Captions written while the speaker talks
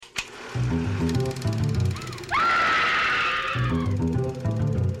Hello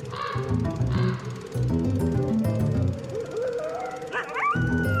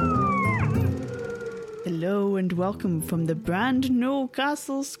and welcome from the brand new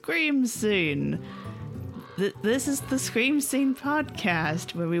Castle Scream Scene. This is the Scream Scene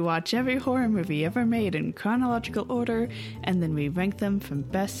podcast, where we watch every horror movie ever made in chronological order, and then we rank them from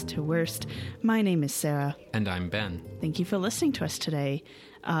best to worst. My name is Sarah. And I'm Ben. Thank you for listening to us today.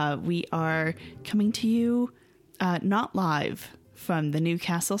 We are coming to you not live from the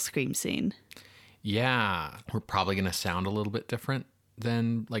Newcastle Scream Scene. Yeah, we're probably going to sound a little bit different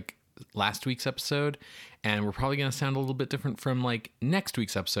than like last week's episode, and we're probably going to sound a little bit different from like next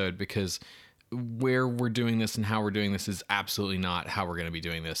week's episode, because where we're doing this and how we're doing this is absolutely not how we're going to be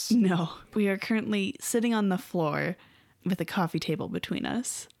doing this. No, we are currently sitting on the floor with a coffee table between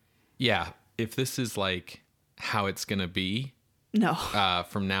us. Yeah, if this is like how it's going to be, no,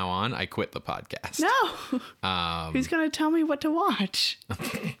 from now on, I quit the podcast. No, who's going to tell me what to watch?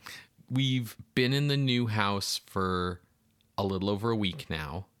 We've been in the new house for a little over a week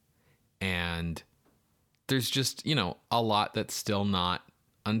now, and there's just, a lot that's still not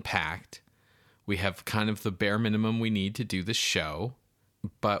unpacked. We have kind of the bare minimum we need to do the show,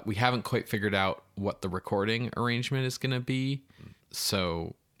 but we haven't quite figured out what the recording arrangement is going to be.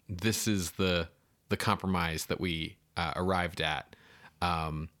 So this is the compromise that we arrived at.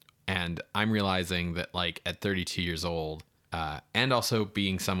 And I'm realizing that, like, at 32 years old, and also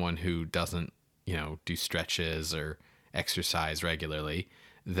being someone who doesn't, do stretches or exercise regularly,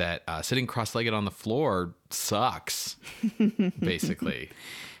 that sitting cross-legged on the floor sucks, basically.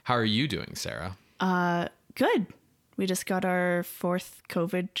 How are you doing, Sarah? Good. We just got our 4th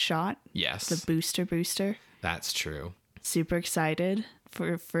COVID shot. Yes. The booster. That's true. Super excited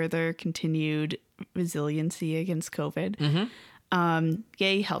for further continued resiliency against COVID. Mm-hmm.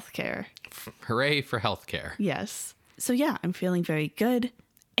 Yay, healthcare. Hooray for healthcare. Yes. So yeah, I'm feeling very good.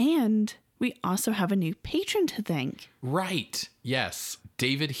 And we also have a new patron to thank. Right. Yes.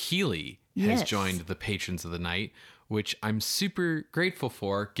 David Healy has joined the Patrons of the Night, which I'm super grateful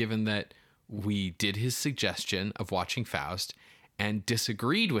for, given that we did his suggestion of watching Faust and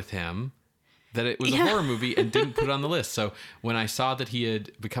disagreed with him that it was a horror movie and didn't put it on the list. So when I saw that he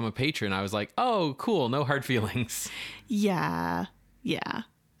had become a patron, I was like, oh, cool. No hard feelings. Yeah.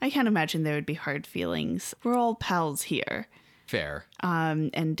 I can't imagine there would be hard feelings. We're all pals here. Fair.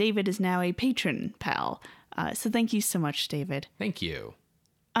 And David is now a patron pal. So thank you so much, David. Thank you.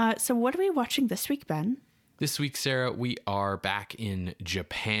 So what are we watching this week, Ben? This week, Sarah, we are back in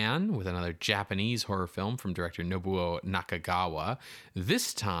Japan with another Japanese horror film from director Nobuo Nakagawa.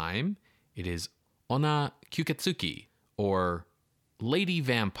 This time, it is Onna Kyuketsuki, or Lady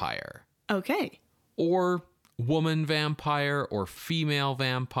Vampire. Okay. Or Woman Vampire, or Female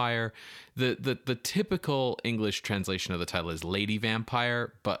Vampire. The typical English translation of the title is Lady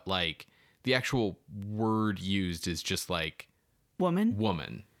Vampire, but like the actual word used is just like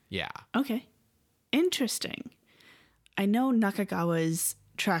Woman. Yeah. Okay. Interesting. I know Nakagawa's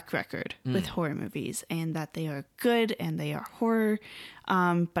track record with horror movies, and that they are good and they are horror.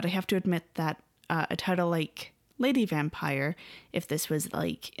 But I have to admit that a title like Lady Vampire, if this was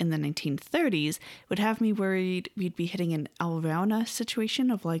like in the 1930s, would have me worried we'd be hitting an Alrauna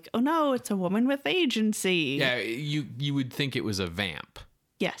situation of like, oh no, it's a woman with agency. Yeah, you would think it was a vamp.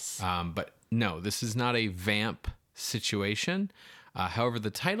 Yes. But no, this is not a vamp situation. However, the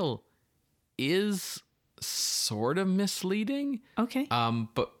title is sort of misleading. Okay.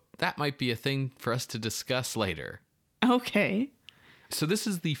 But that might be a thing for us to discuss later. Okay. So this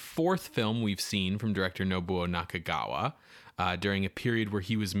is the 4th film we've seen from director Nobuo Nakagawa during a period where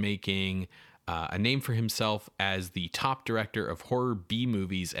he was making a name for himself as the top director of horror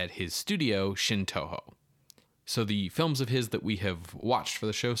B-movies at his studio, Shin Toho. So the films of his that we have watched for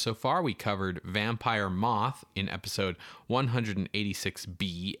the show so far, we covered Vampire Moth in episode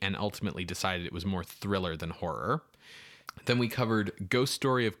 186B and ultimately decided it was more thriller than horror. Then we covered Ghost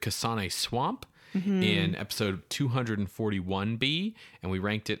Story of Kasane Swamp in episode 241B, and we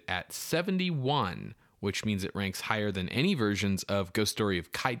ranked it at 71, which means it ranks higher than any versions of Ghost Story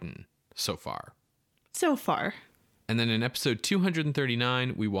of Kaiden so far. And then in episode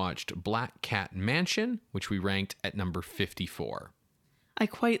 239, we watched Black Cat Mansion, which we ranked at number 54. I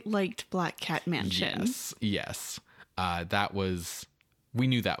quite liked Black Cat Mansion. Yes. We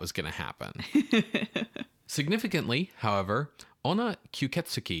knew that was going to happen. Significantly, however, Onna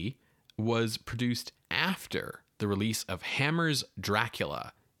Kyuketsuki was produced after the release of Hammer's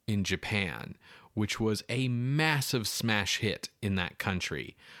Dracula in Japan, which was a massive smash hit in that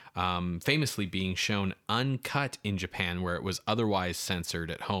country. famously being shown uncut in Japan where it was otherwise censored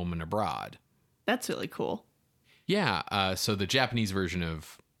at home and abroad. That's really cool. Yeah, so the Japanese version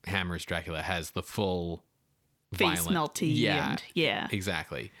of Hammer's Dracula has the full Face violent... melty. Yeah, and, yeah.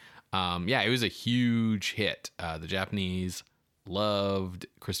 exactly. It was a huge hit. The Japanese loved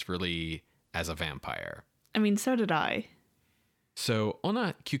Christopher Lee as a vampire. I mean, so did I. So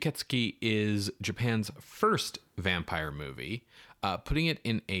Onna Kyuketsuki is Japan's first vampire movie, putting it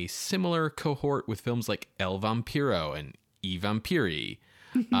in a similar cohort with films like El Vampiro and I Vampiri,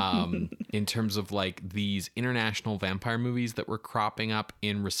 in terms of like these international vampire movies that were cropping up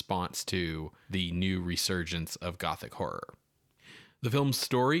in response to the new resurgence of Gothic horror. The film's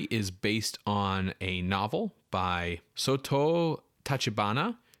story is based on a novel by Soto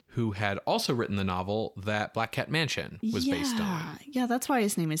Tachibana, who had also written the novel that Black Cat Mansion was based on. Yeah, that's why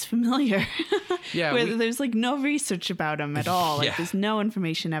his name is familiar. Yeah, there's like no research about him at all. Like there's no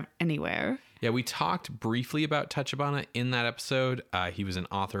information anywhere. Yeah, we talked briefly about Tachibana in that episode. He was an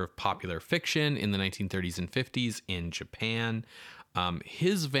author of popular fiction in the 1930s and 50s in Japan.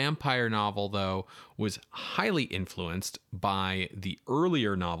 His vampire novel, though, was highly influenced by the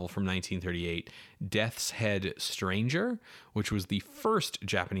earlier novel from 1938, Death's Head Stranger, which was the first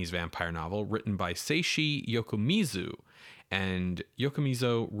Japanese vampire novel written by Seishi Yokomizu. And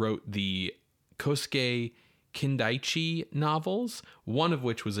Yokomizu wrote the Kosuke Kindaichi novels, one of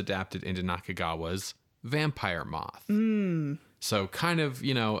which was adapted into Nakagawa's Vampire Moth. So kind of,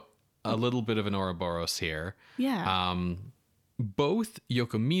 a little bit of an Ouroboros here. Yeah. Both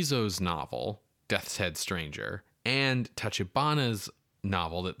Yokomizu's novel, Death's Head Stranger, and Tachibana's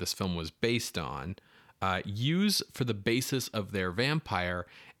novel that this film was based on use for the basis of their vampire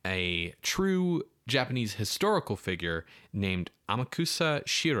a true Japanese historical figure named Amakusa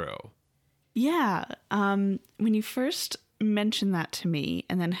Shiro. Yeah. When you first mentioned that to me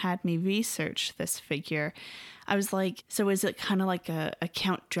and then had me research this figure, I was like, so is it kind of like a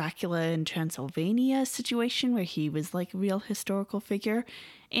Count Dracula in Transylvania situation where he was like a real historical figure?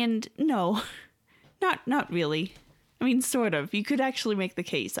 And no, not really. I mean, sort of. You could actually make the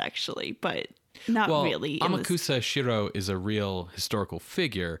case, actually, but not really. Amakusa Shiro is a real historical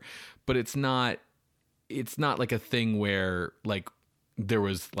figure, but it's not like a thing where like there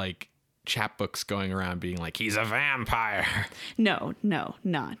was like chapbooks going around being like, he's a vampire. No,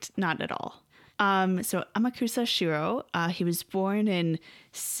 not at all. So Amakusa Shiro, he was born in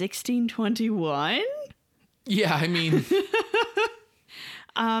 1621. Yeah, I mean...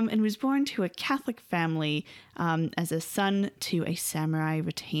 and was born to a Catholic family as a son to a samurai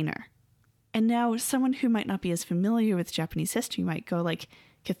retainer. And now someone who might not be as familiar with Japanese history might go like,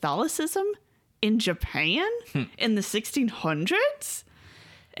 Catholicism in Japan in the 1600s?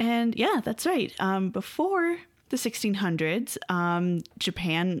 And yeah, that's right. Before the 1600s,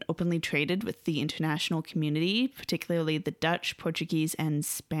 Japan openly traded with the international community, particularly the Dutch, Portuguese, and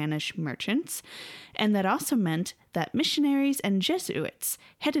Spanish merchants. And that also meant that missionaries and Jesuits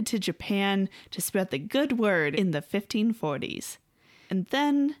headed to Japan to spread the good word in the 1540s. And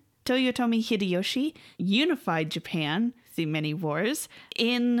then Toyotomi Hideyoshi unified Japan through many wars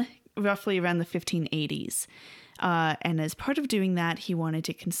in roughly around the 1580s. And as part of doing that, he wanted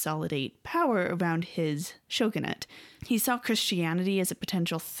to consolidate power around his shogunate. He saw Christianity as a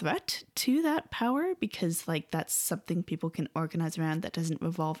potential threat to that power because, like, that's something people can organize around that doesn't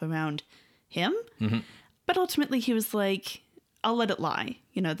revolve around him. Mm-hmm. But ultimately, he was like, I'll let it lie.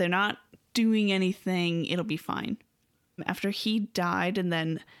 They're not doing anything. It'll be fine. After he died and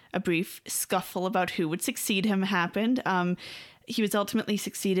then a brief scuffle about who would succeed him happened, he was ultimately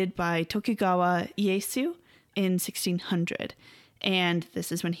succeeded by Tokugawa Ieyasu in 1600. And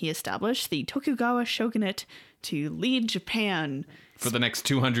this is when he established the Tokugawa shogunate to lead Japan. For the next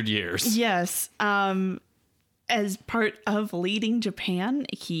 200 years. Yes. As part of leading Japan,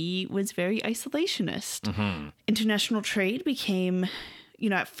 he was very isolationist. Mm-hmm. International trade became,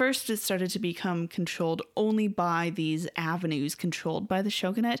 at first it started to become controlled only by these avenues controlled by the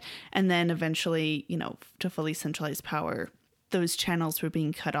shogunate. And then eventually, to fully centralize power, those channels were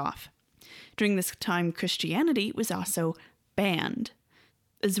being cut off. During this time, Christianity was also banned.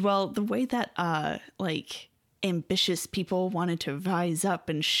 As well, the way that, ambitious people wanted to rise up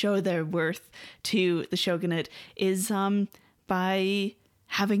and show their worth to the shogunate is by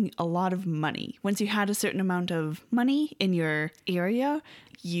having a lot of money. Once you had a certain amount of money in your area,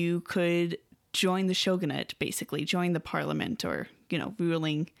 you could join the shogunate, basically, join the parliament or,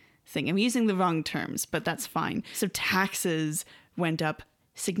 ruling thing. I'm using the wrong terms, but that's fine. So taxes went up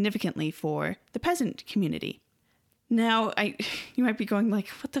significantly for the peasant community. Now, you might be going like,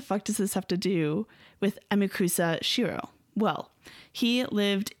 what the fuck does this have to do with Amakusa Shiro? Well, he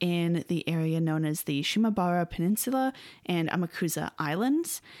lived in the area known as the Shimabara Peninsula and Amakusa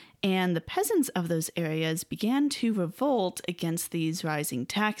Islands, and the peasants of those areas began to revolt against these rising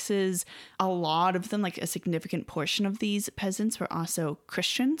taxes. A lot of them, like a significant portion of these peasants, were also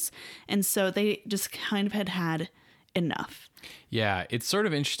Christians, and so they just kind of had enough. Yeah, it's sort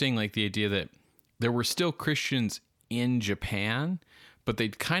of interesting, like the idea that there were still Christians in Japan, but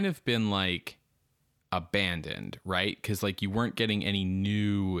they'd kind of been like abandoned, right? Because like you weren't getting any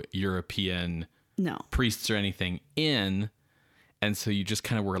new European priests or anything in, and so you just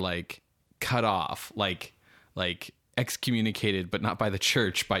kind of were like cut off, like excommunicated, but not by the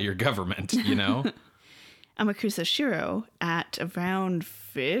church, by your government, you know? Amakusa Shiro, at around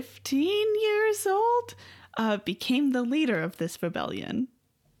 15 years old, became the leader of this rebellion.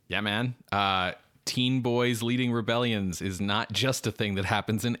 Yeah, man. Teen boys leading rebellions is not just a thing that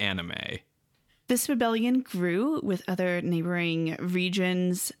happens in anime. This rebellion grew, with other neighboring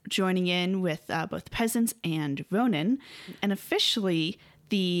regions joining in, with both peasants and ronin, and officially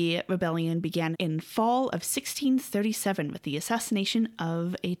the rebellion began in fall of 1637 with the assassination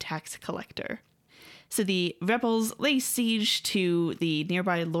of a tax collector. So the rebels laid siege to the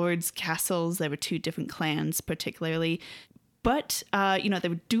nearby lords' castles. There were two different clans, particularly. But, they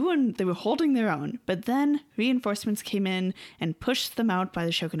were holding their own. But then reinforcements came in and pushed them out by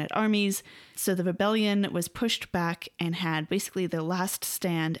the shogunate armies. So the rebellion was pushed back and had basically their last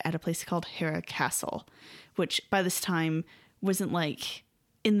stand at a place called Hera Castle, which by this time wasn't like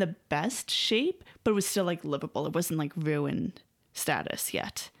in the best shape, but it was still like livable. It wasn't like ruined status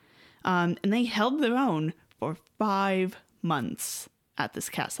yet. And they held their own for 5 months at this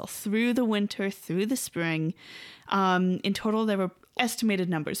castle, through the winter, through the spring. In total, there were estimated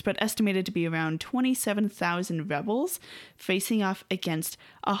numbers, but estimated to be around 27,000 rebels facing off against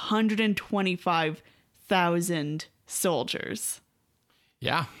 125,000 soldiers.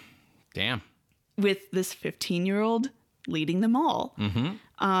 Yeah. Damn. With this 15-year-old leading them all.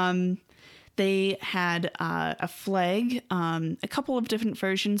 Mm-hmm. They had a flag, a couple of different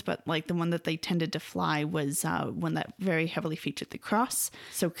versions, but like the one that they tended to fly was one that very heavily featured the cross.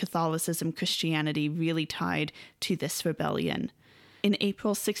 So Catholicism, Christianity really tied to this rebellion. In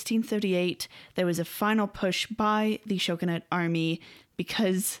April 1638, there was a final push by the shogunate army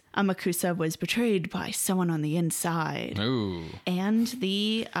because Amakusa was betrayed by someone on the inside. Ooh. And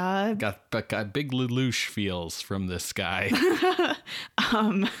the... Got big Lelouch feels from this guy.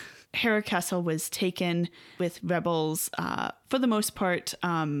 Hera Castle was taken with rebels. For the most part,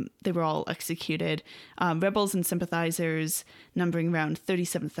 they were all executed. Rebels and sympathizers, numbering around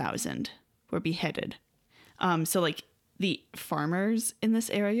 37,000, were beheaded. So, like, the farmers in this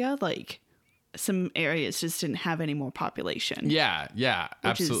area, like, some areas just didn't have any more population. Yeah,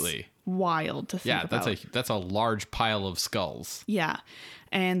 absolutely. Which is wild to think about. Yeah, that's a large pile of skulls. Yeah,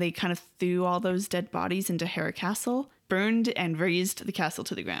 and they kind of threw all those dead bodies into Hera Castle, burned and razed the castle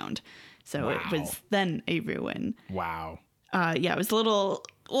to the ground. So It was then a ruin. Wow. It was a little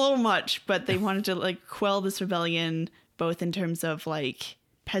much, but they wanted to like quell this rebellion, both in terms of like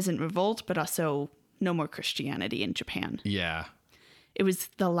peasant revolt, but also no more Christianity in Japan. Yeah. It was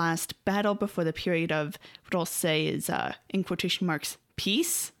the last battle before the period of what I'll say is, in quotation marks,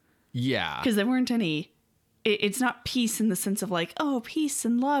 peace. Yeah. Because there weren't any... It's not peace in the sense of like, oh, peace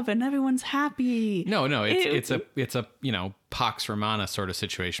and love and everyone's happy. No, it's a Pax Romana sort of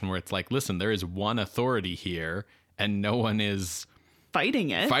situation where it's like, listen, there is one authority here and no one is fighting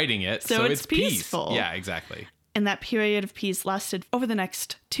it. So it's peaceful. Peace. Yeah, exactly. And that period of peace lasted over the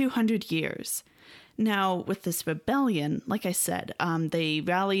next 200 years. Now, with this rebellion, like I said, they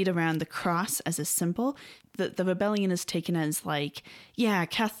rallied around the cross as a symbol. The rebellion is taken as like, yeah,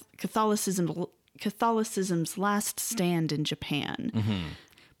 Catholicism's last stand in Japan. Mm-hmm.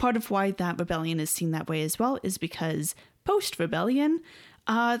 Part of why that rebellion is seen that way as well is because post-rebellion,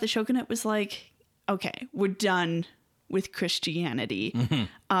 the shogunate was like, okay, we're done with Christianity,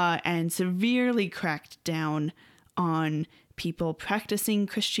 and severely cracked down on people practicing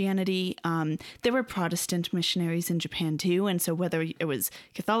Christianity. There were Protestant missionaries in Japan too, and so whether it was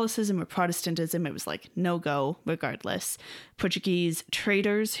Catholicism or Protestantism, it was like no-go regardless. Portuguese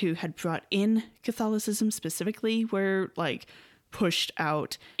traders who had brought in Catholicism specifically were like pushed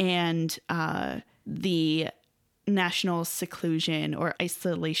out, and the national seclusion or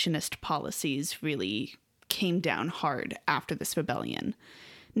isolationist policies really came down hard after this rebellion.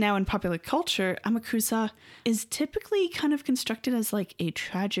 Now, in popular culture, Amakusa is typically kind of constructed as like a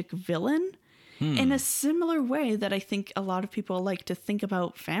tragic villain in a similar way that I think a lot of people like to think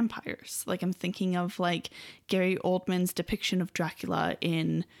about vampires. Like I'm thinking of like Gary Oldman's depiction of Dracula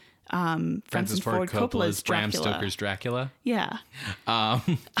in Francis Ford Coppola's Bram Dracula. Stoker's Dracula. Yeah.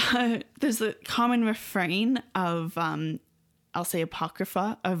 There's a common refrain of, I'll say,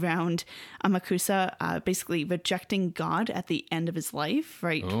 apocrypha around Amakusa basically rejecting God at the end of his life,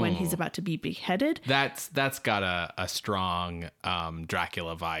 right? When he's about to be beheaded. That's got a strong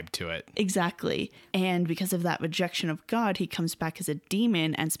Dracula vibe to it. Exactly. And because of that rejection of God, he comes back as a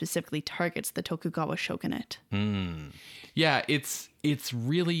demon and specifically targets the Tokugawa shogunate. Yeah, it's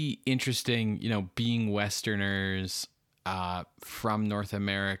really interesting, being Westerners from North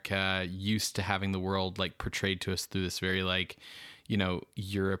America, used to having the world like portrayed to us through this very like,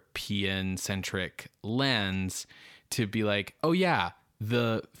 European centric lens, to be like, oh yeah,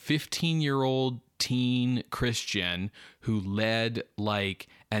 the 15-year-old teen Christian who led like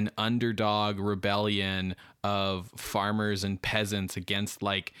an underdog rebellion of farmers and peasants against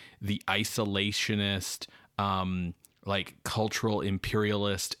like the isolationist, like cultural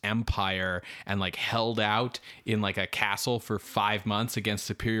imperialist empire, and like held out in like a castle for 5 months against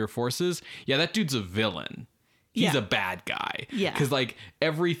superior forces. Yeah, that dude's a villain. He's a bad guy. Yeah. Because like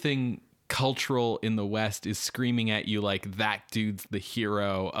everything cultural in the West is screaming at you like that dude's the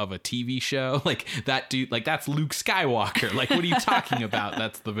hero of a TV show. Like that dude, like that's Luke Skywalker. Like, what are you talking about?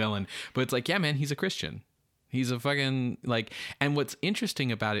 That's the villain. But it's like, yeah, man, he's a Christian. He's a fucking like, and what's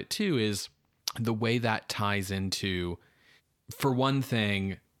interesting about it too is the way that ties into, for one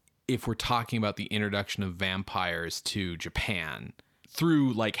thing, if we're talking about the introduction of vampires to Japan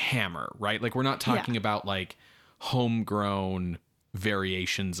through like Hammer, right? Like we're not talking about like homegrown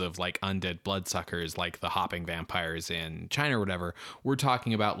variations of like undead bloodsuckers like the hopping vampires in China or whatever. We're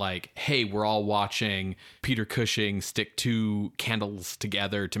talking about like, hey, we're all watching Peter Cushing stick 2 candles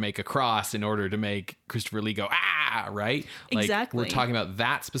together to make a cross in order to make Christopher Lee go, ah, right? Like, exactly. We're talking about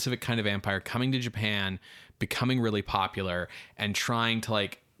that specific kind of vampire coming to Japan, becoming really popular, and trying to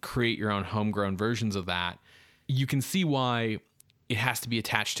like create your own homegrown versions of that. You can see why it has to be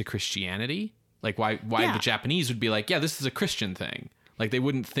attached to Christianity. Like why the Japanese would be like, yeah, this is a Christian thing. Like they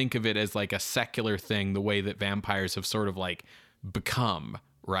wouldn't think of it as like a secular thing the way that vampires have sort of like become,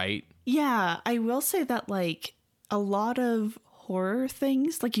 right? Yeah, I will say that like a lot of horror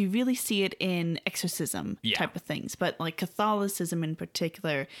things, like you really see it in exorcism type of things, but like Catholicism in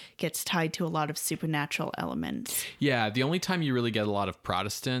particular gets tied to a lot of supernatural elements. Yeah, the only time you really get a lot of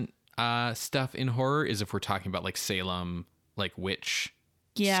Protestant stuff in horror is if we're talking about like Salem, like witch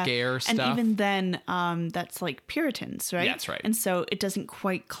scare stuff. And even then, that's like Puritans, right? Yeah, that's right. And so it doesn't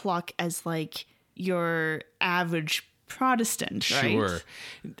quite clock as like your average Protestant, right? Sure.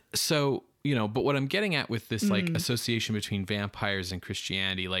 So, but what I'm getting at with this like association between vampires and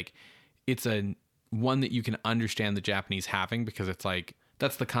Christianity, like it's one that you can understand the Japanese having, because it's like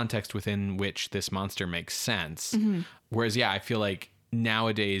that's the context within which this monster makes sense. Whereas, I feel like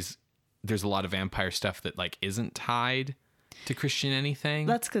nowadays there's a lot of vampire stuff that like isn't tied to Christian anything.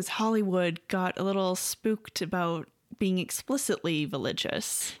 That's because Hollywood got a little spooked about being explicitly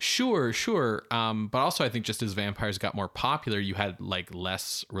religious. Sure. But also I think just as vampires got more popular, you had like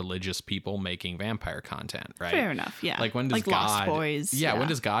less religious people making vampire content, right? Fair enough, yeah. Like when does like God... Lost Boys. Yeah, when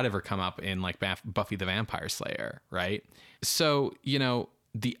does God ever come up in like Buffy the Vampire Slayer, right? So,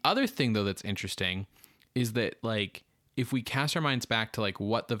 the other thing though that's interesting is that like if we cast our minds back to like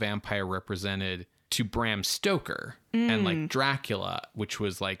what the vampire represented to Bram Stoker and like Dracula, which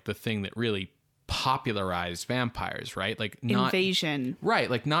was like the thing that really popularized vampires, right? Like not invasion, right?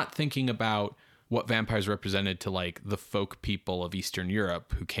 Like not thinking about what vampires represented to like the folk people of Eastern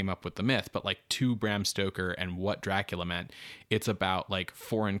Europe who came up with the myth, but like to Bram Stoker and what Dracula meant. It's about like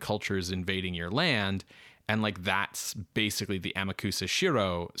foreign cultures invading your land. And like that's basically the Amakusa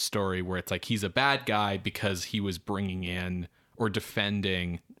Shiro story, where it's like he's a bad guy because he was bringing in or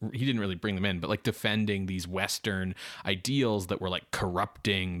defending, he didn't really bring them in, but like defending these Western ideals that were like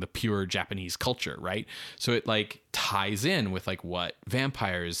corrupting the pure Japanese culture, right? So it like ties in with like what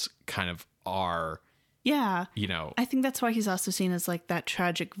vampires kind of are. Yeah. I think that's why he's also seen as like that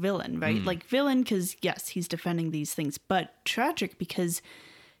tragic villain, right? Like villain because, yes, he's defending these things, but tragic because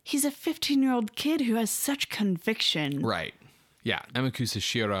he's a 15-year-old kid who has such conviction. Right. Yeah. Amakusa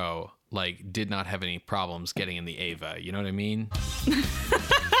Shiro like did not have any problems getting in the Ava. You know what I mean?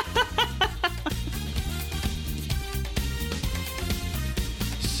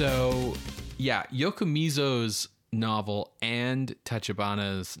 So, yeah, Yokomizo's novel and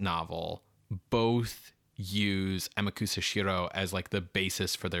Tachibana's novel both use Amakusa Shiro as like the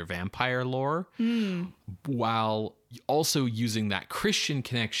basis for their vampire lore, while also using that Christian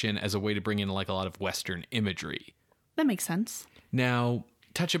connection as a way to bring in like a lot of Western imagery. That makes sense. Now,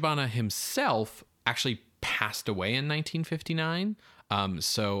 Tachibana himself actually passed away in 1959.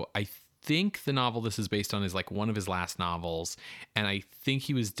 So I think the novel this is based on is like one of his last novels, and I think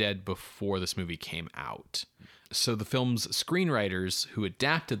he was dead before this movie came out. So the film's screenwriters who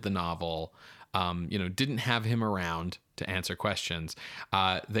adapted the novel, didn't have him around to answer questions.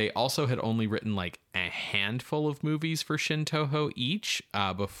 They also had only written like a handful of movies for Shin Toho each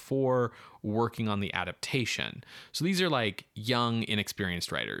before working on the adaptation. So these are like young,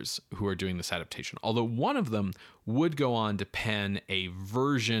 inexperienced writers who are doing this adaptation. Although one of them would go on to pen a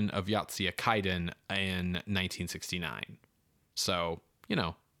version of Yotsuya Kaiden in 1969. So,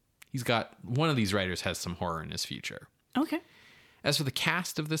 he's got one of these writers has some horror in his future. Okay. As for the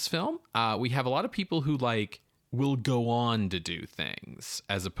cast of this film, we have a lot of people who will go on to do things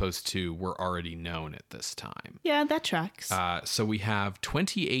as opposed to were already known at this time. Yeah, that tracks. So we have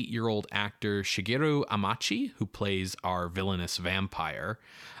 28-year-old actor Shigeru Amachi, who plays our villainous vampire.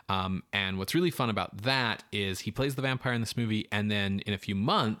 And what's really fun about that is he plays the vampire in this movie, and then in a few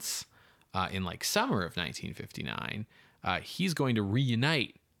months, in summer of 1959, he's going to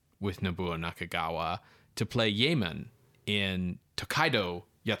reunite with Nobuo Nakagawa to play Yemen in Tokaido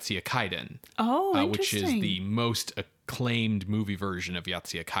Yotsuya Kaiden. Oh, which interesting. is the most acclaimed movie version of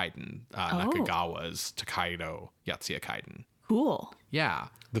Yotsuya Kaiden, Nakagawa's Tokaido Yotsuya Kaiden. Cool. Yeah.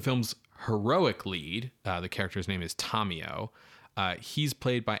 The film's heroic lead, the character's name is Tamio. He's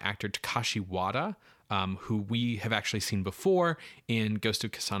played by actor Takashi Wada, who we have actually seen before in Ghost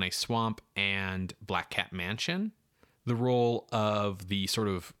of Kasane Swamp and Black Cat Mansion. The role of the sort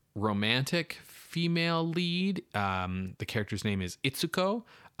of romantic female lead, the character's name is Itsuko,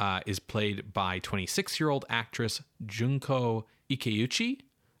 is played by 26-year-old actress Junko Ikeuchi,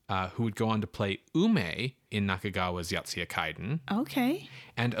 who would go on to play Ume in Nakagawa's Yotsuya Kaiden. Okay.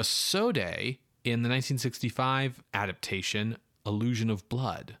 And Asode in the 1965 adaptation Illusion of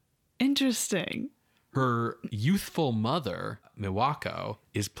Blood. Interesting. Her youthful mother, Miwako,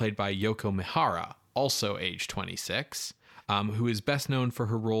 is played by Yoko Mihara, also age 26. Who is best known for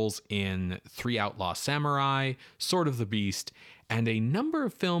her roles in Three Outlaw Samurai, Sword of the Beast, and a number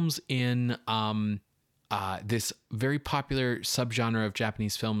of films in this very popular subgenre of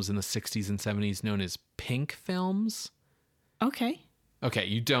Japanese films in the 60s and 70s known as pink films. Okay. Okay,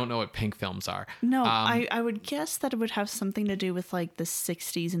 you don't know what pink films are. No, I would guess that it would have something to do with the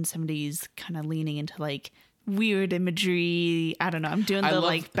 60s and 70s kind of leaning into weird imagery. I don't know. I'm doing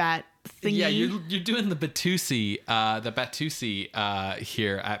the bat thingy. Yeah, you're doing the Batusi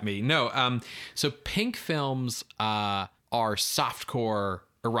here at me. No, so pink films are softcore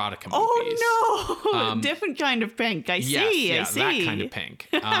erotica movies. Oh no, different kind of pink. I see. That kind of pink.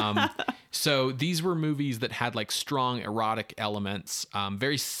 So these were movies that had strong erotic elements,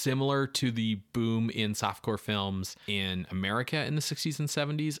 very similar to the boom in softcore films in America in the 60s and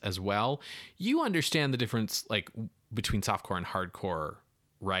 70s as well. You understand the difference between softcore and hardcore,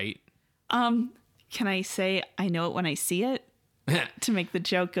 right? Can I say I know it when I see it? To make the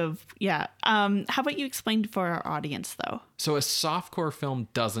joke of, yeah. How about you explain for our audience, though? So a softcore film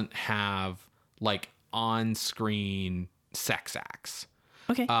doesn't have on-screen sex acts.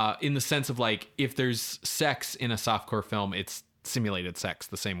 Okay. In the sense of if there's sex in a softcore film, it's simulated sex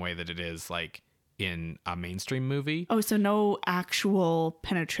the same way that it is in a mainstream movie. Oh, so no actual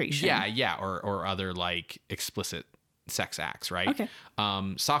penetration. Yeah, or other explicit sex acts, right? Okay.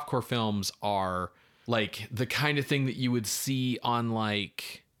 Softcore films are the kind of thing that you would see on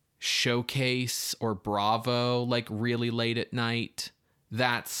Showcase or Bravo really late at night.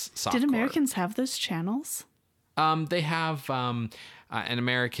 That's softcore. Did Americans have those channels? They have an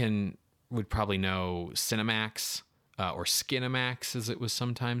American would probably know Cinemax or Skinemax as it was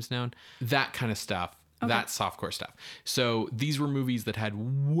sometimes known. That kind of stuff. Okay. That's softcore stuff. So these were movies that had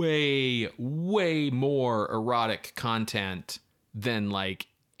way, way more erotic content than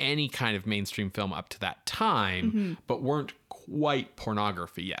any kind of mainstream film up to that time, but weren't quite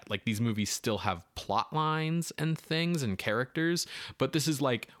pornography yet. These movies still have plot lines and things and characters, but this is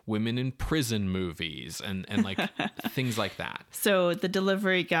women in prison movies and things like that. So the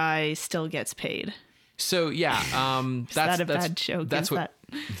delivery guy still gets paid. So yeah, that's a bad joke. So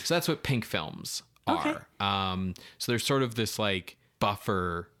that's what pink films are. Okay. So there's sort of this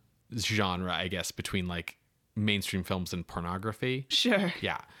buffer genre, I guess, between mainstream films and pornography. Sure.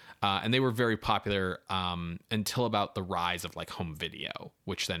 Yeah. And they were very popular until about the rise of home video,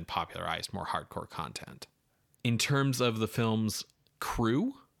 which then popularized more hardcore content. In terms of the film's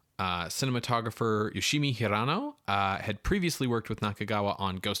crew, cinematographer Yoshimi Hirano had previously worked with Nakagawa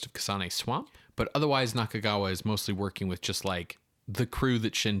on Ghost of Kasane Swamp, but otherwise Nakagawa is mostly working with just the crew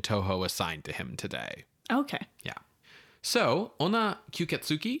that Shin Toho assigned to him today. Okay. Yeah. So, Onna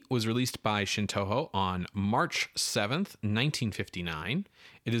Kyuketsuki was released by Shintoho on March 7th, 1959.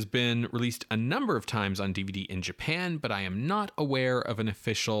 It has been released a number of times on DVD in Japan, but I am not aware of an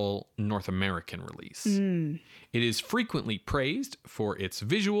official North American release. It is frequently praised for its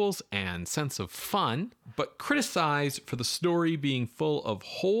visuals and sense of fun, but criticized for the story being full of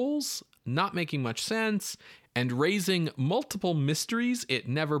holes, not making much sense, and raising multiple mysteries it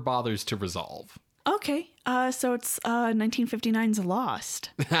never bothers to resolve. Okay, so it's 1959's Lost.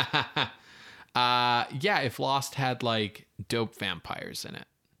 Yeah, if Lost had, like, dope vampires in it.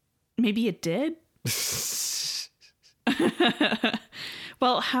 Maybe it did?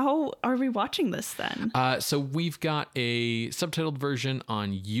 Well, how are we watching this then? So we've got a subtitled version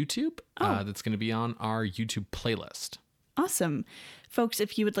on YouTube that's going to be on our YouTube playlist. Awesome. Folks,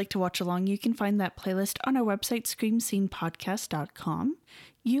 if you would like to watch along, you can find that playlist on our website, screamscenepodcast.com.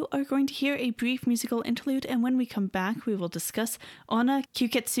 You are going to hear a brief musical interlude, and when we come back, we will discuss Onna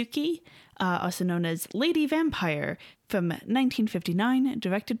Kyuketsuki, also known as Lady Vampire, from 1959,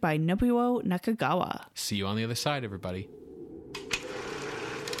 directed by Nobuo Nakagawa. See you on the other side, everybody.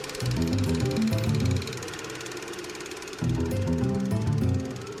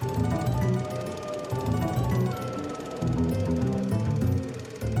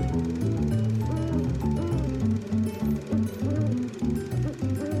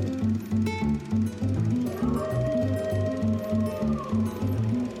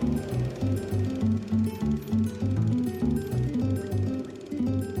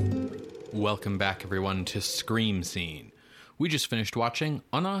 Welcome back, everyone, to Scream Scene. We just finished watching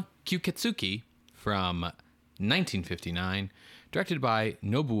Onna Kyuketsuki from 1959, directed by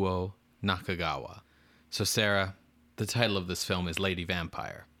Nobuo Nakagawa. So, Sarah, the title of this film is Lady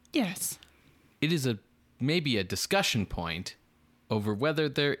Vampire. Yes. It is maybe a discussion point over whether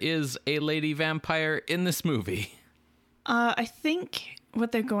there is a lady vampire in this movie. I think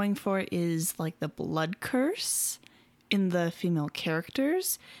what they're going for is like the blood curse in the female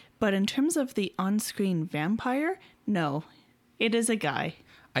characters. But in terms of the on-screen vampire, no, it is a guy.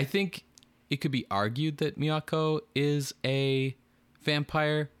 I think it could be argued that Miyako is a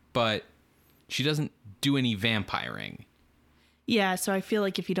vampire, but she doesn't do any vampiring. Yeah, so I feel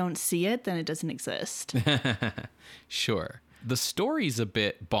like if you don't see it, then it doesn't exist. Sure. The story's a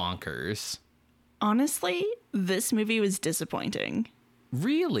bit bonkers. Honestly, this movie was disappointing.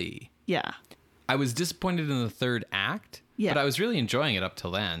 Really? Yeah. I was disappointed in the third act, Yeah. but I was really enjoying it up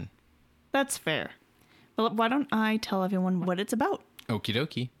till then. That's fair. Well, why don't I tell everyone what it's about? Okie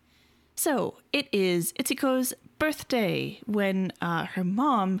dokie. So, it is Itsuko's birthday when her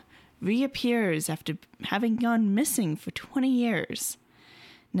mom reappears after having gone missing for 20 years.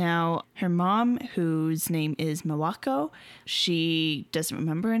 Now, her mom, whose name is Mawako, she doesn't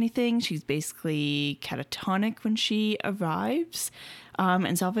remember anything. She's basically catatonic when she arrives, and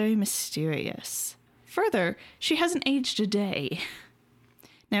it's all very mysterious. Further, she hasn't aged a day.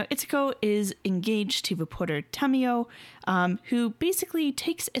 Now, Itsuko is engaged to reporter Tamio, who basically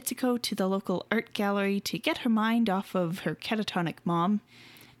takes Itsuko to the local art gallery to get her mind off of her catatonic mom,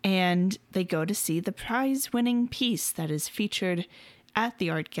 and they go to see the prize-winning piece that is featured at the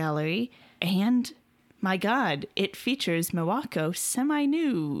art gallery, and, my God, it features Mawako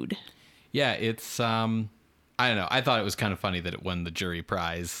semi-nude. Yeah, it's, I don't know. I thought it was kind of funny that it won the jury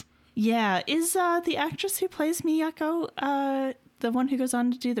prize. Yeah, is the actress who plays Miyako the one who goes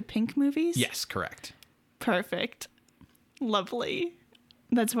on to do the Pink movies? Yes, correct. Perfect. Lovely.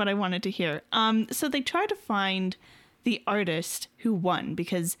 That's what I wanted to hear. So they try to find the artist who won,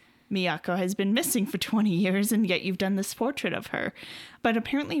 because Miyako has been missing for 20 years, and yet you've done this portrait of her. But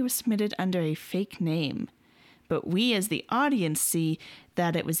apparently it was submitted under a fake name. But we as the audience see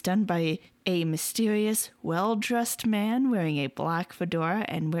that it was done by a mysterious, well-dressed man wearing a black fedora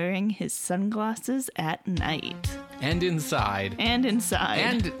and wearing his sunglasses at night. And inside. And inside.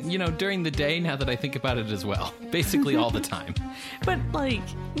 And, you know, during the day, now that I think about it as well. Basically all the time. But, like,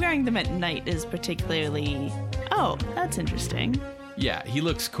 wearing them at night is particularly... Oh, that's interesting. Yeah, he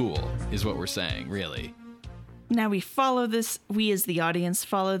looks cool, is what we're saying, really. Now we as the audience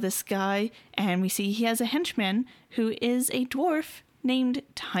follow this guy, and we see he has a henchman who is a dwarf named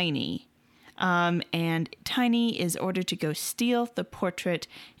Tiny. And Tiny is ordered to go steal the portrait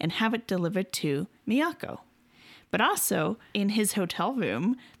and have it delivered to Miyako. But also, in his hotel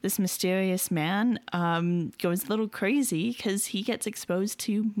room, this mysterious man goes a little crazy because he gets exposed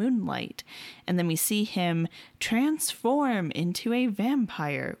to moonlight. And then we see him transform into a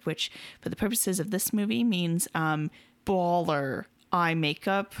vampire, which, for the purposes of this movie, means baller eye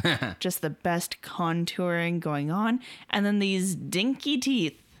makeup, just the best contouring going on, and then these dinky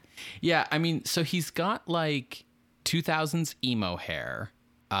teeth. Yeah, I mean, so he's got, like, 2000s emo hair.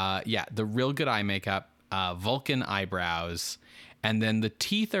 The real good eye makeup, Vulcan eyebrows, and then the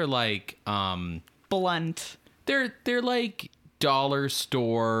teeth are like Blunt. they're like dollar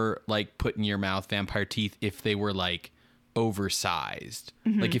store, like put in your mouth vampire teeth if they were like oversized.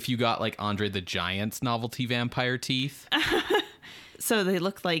 Like if you got like Andre the Giant's novelty vampire teeth. So they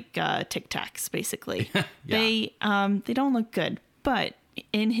look like Tic Tacs, basically. Yeah. They don't look good, but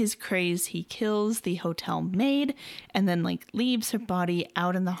in his craze, he kills the hotel maid and then like leaves her body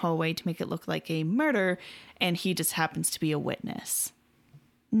out in the hallway to make it look like a murder, and he just happens to be a witness.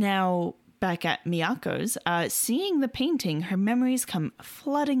 Now, back at Miyako's, seeing the painting, her memories come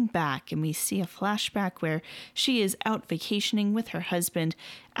flooding back, and we see a flashback where she is out vacationing with her husband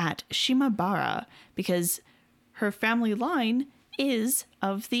at Shimabara because her family line is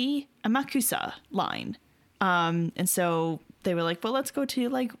of the Amakusa line. And so they were like, well, let's go to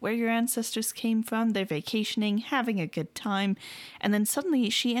like where your ancestors came from. They're vacationing, having a good time. And then suddenly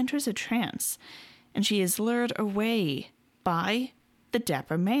she enters a trance and she is lured away by the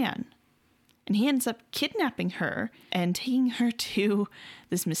dapper man. And he ends up kidnapping her and taking her to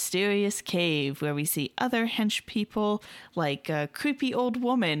this mysterious cave where we see other hench people like a creepy old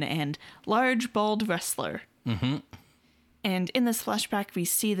woman and large bald wrestler. Mm-hmm. And in this flashback, we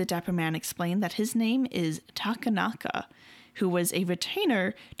see the dapper man explain that his name is Takanaka, who was a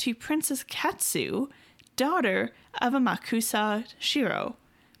retainer to Princess Katsu, daughter of Amakusa Shiro.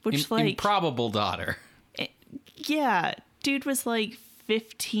 Which, Improbable daughter. Yeah, dude was like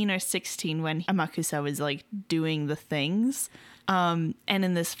 15 or 16 when Amakusa was like doing the things. And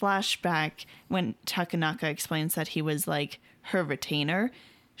in this flashback, when Takanaka explains that he was like her retainer,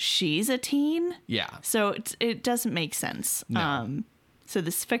 she's a teen. Yeah. So it doesn't make sense. No. So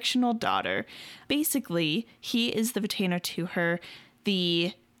this fictional daughter, basically, he is the retainer to her.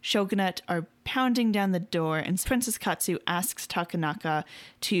 The shogunate are pounding down the door, and Princess Katsu asks Takanaka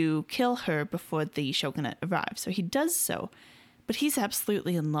to kill her before the shogunate arrives. So he does so, but he's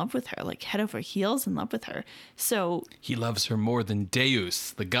absolutely in love with her, like head over heels in love with her. So he loves her more than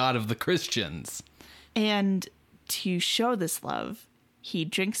Deus, the god of the Christians. And to show this love, he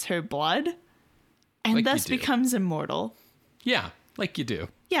drinks her blood and Like thus you do. becomes immortal. Yeah, like you do.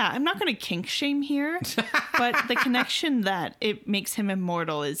 Yeah, I'm not going to kink shame here, but the connection that it makes him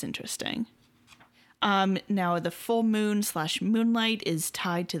immortal is interesting. Now, the full moon / moonlight is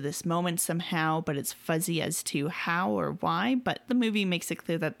tied to this moment somehow, but it's fuzzy as to how or why, but the movie makes it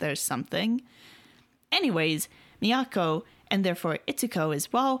clear that there's something. Anyways, Miyako, and therefore Itsuko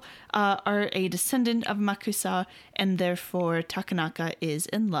as well, are a descendant of Makusa, and therefore Takanaka is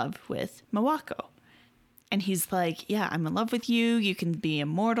in love with Mawako. And he's like, yeah, I'm in love with you. You can be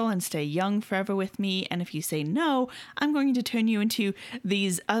immortal and stay young forever with me. And if you say no, I'm going to turn you into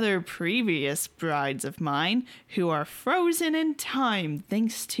these other previous brides of mine who are frozen in time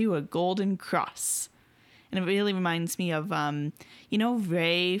thanks to a golden cross. And it really reminds me of,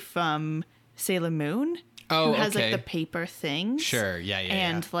 Ray from Sailor Moon. Oh, who has okay. like the paper things. Sure, yeah.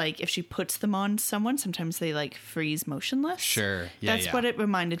 And like if she puts them on someone, sometimes they like freeze motionless. Sure, yeah. That's what it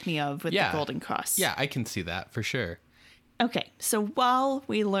reminded me of with the Golden Cross. Yeah, I can see that for sure. Okay, so while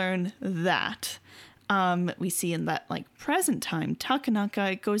we learn that, we see in that like present time,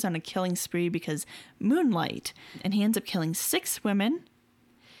 Takanaka goes on a killing spree because moonlight, and he ends up killing 6 women,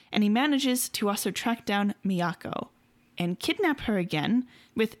 and he manages to also track down Miyako and kidnap her again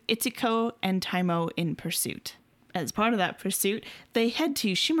with Itsuko and Taimo in pursuit. As part of that pursuit, they head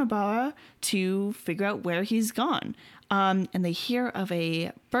to Shimabara to figure out where he's gone. And they hear of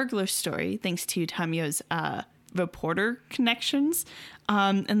a burglar story thanks to Taimo's reporter connections.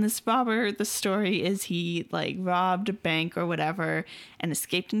 And this robber, the story is he like robbed a bank or whatever and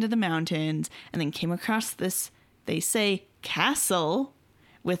escaped into the mountains and then came across this, they say, castle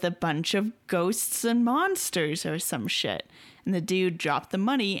with a bunch of ghosts and monsters or some shit. And the dude dropped the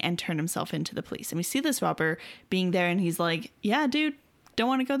money and turned himself into the police. And we see this robber being there and he's like, yeah, dude, don't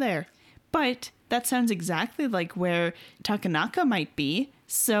want to go there. But that sounds exactly like where Takanaka might be.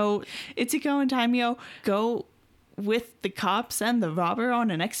 So Itsuko and Taimo go with the cops and the robber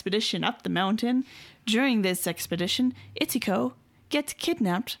on an expedition up the mountain. During this expedition, Itsuko gets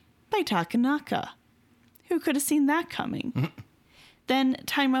kidnapped by Takanaka. Who could have seen that coming? Then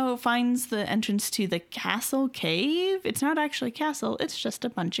Taimo finds the entrance to the castle cave. It's not actually a castle, it's just a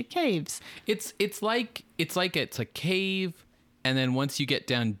bunch of caves. It's like it's a cave, and then once you get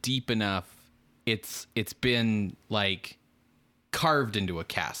down deep enough, it's been like carved into a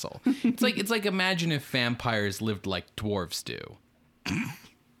castle. It's like imagine if vampires lived like dwarves do.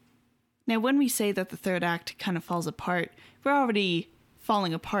 Now, when we say that the third act kind of falls apart, we're already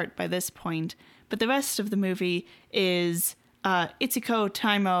falling apart by this point. But the rest of the movie is Itsuko,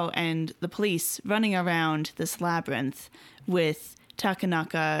 Taimo, and the police running around this labyrinth with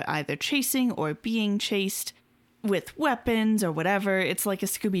Takanaka either chasing or being chased with weapons or whatever. It's like a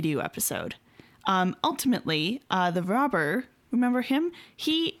Scooby-Doo episode. Ultimately, the robber, remember him?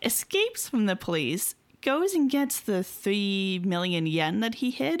 He escapes from the police, goes and gets the 3 million yen that he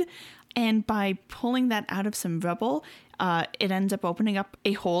hid, and by pulling that out of some rubble, it ends up opening up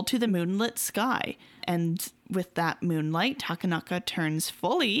a hole to the moonlit sky. And with that moonlight, Takanaka turns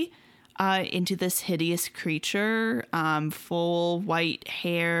fully into this hideous creature, full white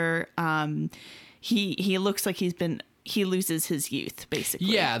hair. He looks like he loses his youth, basically.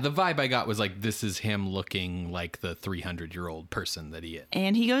 Yeah, the vibe I got was like, this is him looking like the 300-year-old person that he is.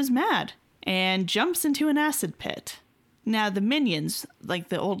 And he goes mad and jumps into an acid pit. Now the minions, like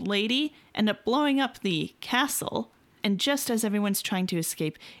the old lady, end up blowing up the castle. And just as everyone's trying to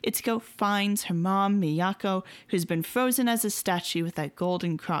escape, Itsuko finds her mom, Miyako, who's been frozen as a statue with that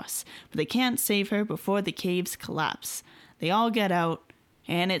golden cross. But they can't save her before the caves collapse. They all get out,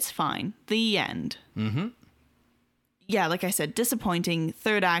 and it's fine. The end. Mm-hmm. Yeah, like I said, disappointing.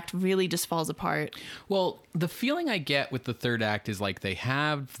 Third act really just falls apart. Well, the feeling I get with the third act is like they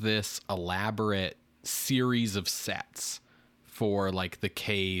have this elaborate series of sets for like the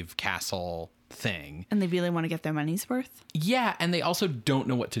cave castle thing. And they really want to get their money's worth? Yeah, and they also don't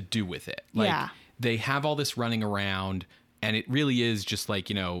know what to do with it. Like, yeah. They have all this running around, and it really is just like,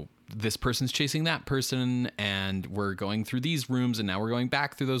 you know, this person's chasing that person, and we're going through these rooms, and now we're going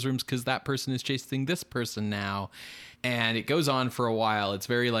back through those rooms because that person is chasing this person now. And it goes on for a while. It's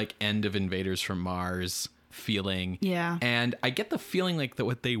very like end of Invaders from Mars feeling. Yeah. And I get the feeling like that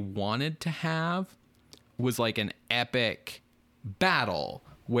what they wanted to have was like an epic battle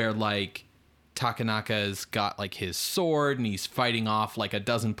where like Takanaka's got like his sword and he's fighting off like a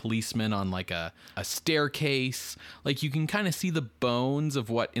dozen policemen on like a staircase. Like you can kind of see the bones of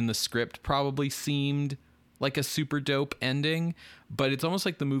what in the script probably seemed like a super dope ending, but it's almost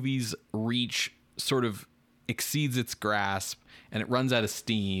like the movie's reach sort of exceeds its grasp and it runs out of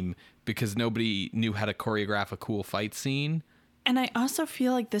steam because nobody knew how to choreograph a cool fight scene. And I also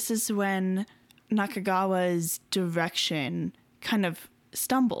feel like this is when Nakagawa's direction kind of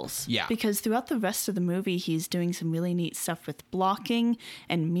stumbles. Yeah. Because throughout the rest of the movie, he's doing some really neat stuff with blocking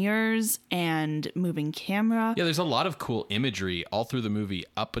and mirrors and moving camera. Yeah, there's a lot of cool imagery all through the movie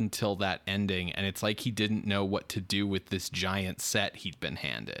up until that ending, and it's like he didn't know what to do with this giant set he'd been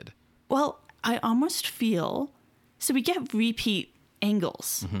handed. Well, I almost feel... So we get repeat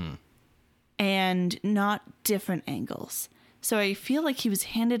angles and not different angles. So I feel like he was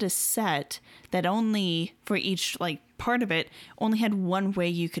handed a set that only, for each like part of it, only had one way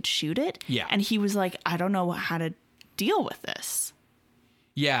you could shoot it. Yeah. And he was like, I don't know how to deal with this.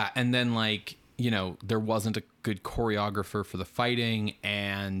 Yeah, and then like, you know, there wasn't a good choreographer for the fighting,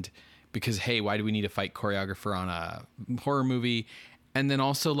 and because, hey, why do we need a fight choreographer on a horror movie? And then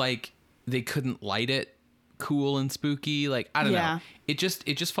also like they couldn't light it cool and spooky. Like, I don't know. It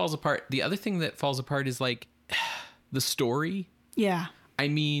just falls apart. The other thing that falls apart is like the story. Yeah. I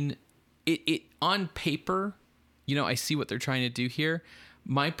mean, it on paper, you know, I see what they're trying to do here.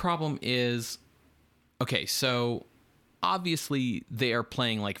 My problem is, okay, so obviously they are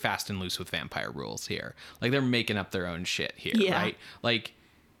playing like fast and loose with vampire rules here. Like they're making up their own shit here, right? Like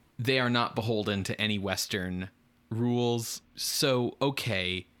they are not beholden to any Western rules. So,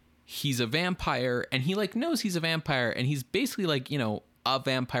 okay, he's a vampire and he like knows he's a vampire and he's basically like, you know, a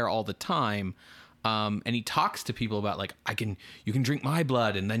vampire all the time. And he talks to people about like, you can drink my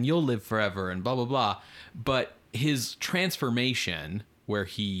blood and then you'll live forever and blah, blah, blah. But his transformation where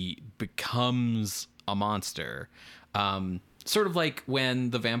he becomes a monster, sort of like when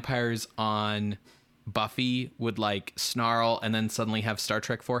the vampires on Buffy would like snarl and then suddenly have Star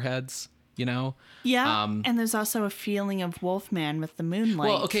Trek foreheads, you know? Yeah. And there's also a feeling of Wolfman with the moonlight.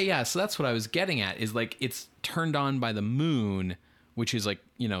 Well, okay, yeah. So that's what I was getting at is like it's turned on by the moon, which is like,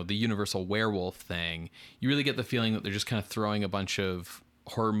 you know, the universal werewolf thing. You really get the feeling that they're just kind of throwing a bunch of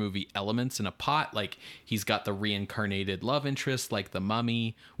horror movie elements in a pot. Like he's got the reincarnated love interest, like the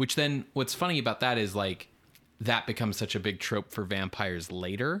mummy, which then what's funny about that is like that becomes such a big trope for vampires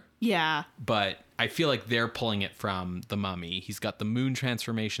later. Yeah. But I feel like they're pulling it from the mummy. He's got the moon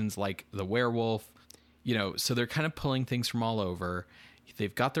transformations like the werewolf, you know, so they're kind of pulling things from all over.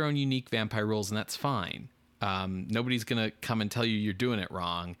 They've got their own unique vampire rules and that's fine. Nobody's going to come and tell you you're doing it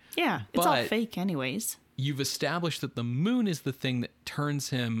wrong. Yeah, it's all fake anyways. You've established that the moon is the thing that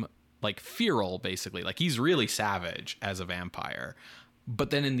turns him like feral, basically. Like he's really savage as a vampire. But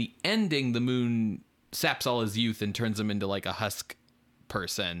then in the ending, the moon saps all his youth and turns him into like a husk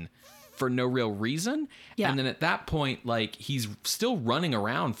person. for no real reason. Yeah. And then at that point, like, he's still running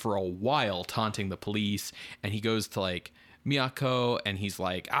around for a while taunting the police, and he goes to like Miyako and he's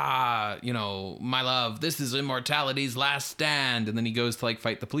like, you know, my love, this is immortality's last stand. And then he goes to like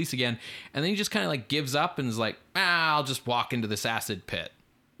fight the police again, and then he just kind of like gives up and is like, I'll just walk into this acid pit.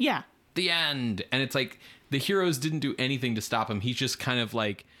 Yeah. The end. And it's like the heroes didn't do anything to stop him. He's just kind of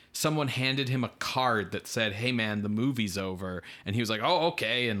like, someone handed him a card that said, hey man, the movie's over, and he was like, oh,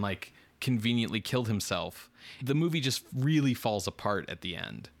 okay, and like conveniently killed himself. The movie just really falls apart at the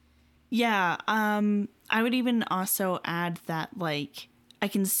end. Yeah, I would even also add that, like, I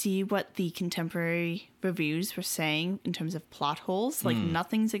can see what the contemporary reviews were saying in terms of plot holes. Like,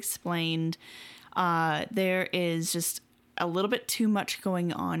 nothing's explained. There is just a little bit too much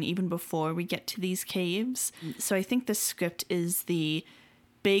going on even before we get to these caves. So I think the script is the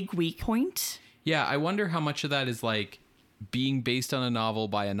big weak point. Yeah, I wonder how much of that is, like, being based on a novel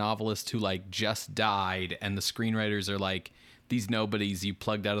by a novelist who, like, just died, and the screenwriters are like, these nobodies you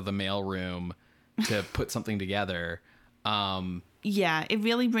plugged out of the mailroom to put something together. Yeah, it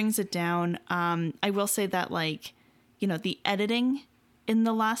really brings it down. I will say that, like, you know, the editing in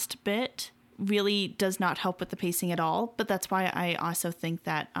the last bit really does not help with the pacing at all. But that's why I also think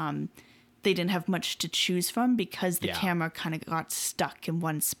that they didn't have much to choose from, because the camera kind of got stuck in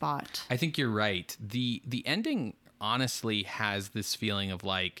one spot. I think you're right. The ending honestly has this feeling of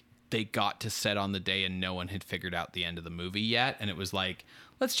like, they got to set on the day and no one had figured out the end of the movie yet. And it was like,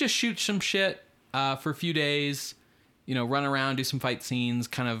 let's just shoot some shit for a few days, you know, run around, do some fight scenes,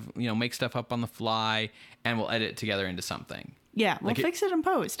 kind of, you know, make stuff up on the fly, and we'll edit it together into something. Yeah, we'll fix it in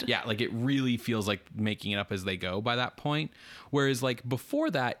post. Yeah, like it really feels like making it up as they go by that point. Whereas like before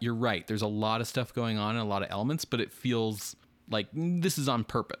that, you're right. There's a lot of stuff going on and a lot of elements, but it feels like this is on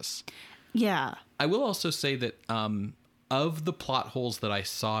purpose. Yeah. I will also say that of the plot holes that I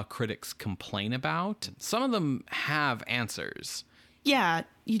saw critics complain about, some of them have answers. Yeah,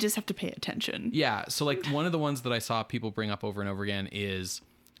 you just have to pay attention. Yeah, so like one of the ones that I saw people bring up over and over again is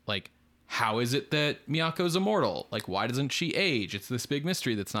like, how is it that Miyako's immortal? Like, why doesn't she age? It's this big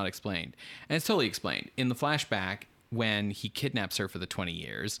mystery that's not explained. And it's totally explained. In the flashback, when he kidnaps her for the 20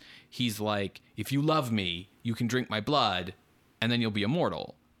 years, he's like, if you love me, you can drink my blood, and then you'll be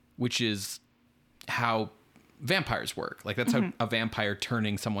immortal, which is how vampires work. Like, that's how a vampire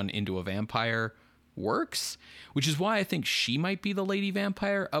turning someone into a vampire works, which is why I think she might be the lady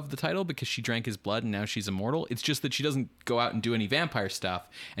vampire of the title, because she drank his blood and now she's immortal. It's just that she doesn't go out and do any vampire stuff,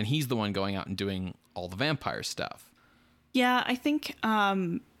 and he's the one going out and doing all the vampire stuff. Yeah, I think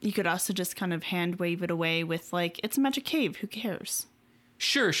you could also just kind of hand wave it away with like, it's a magic cave, who cares?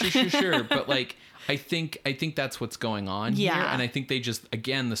 Sure. But like, I think that's what's going on here. And I think they just,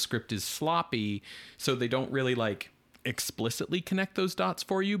 again, the script is sloppy, so they don't really like explicitly connect those dots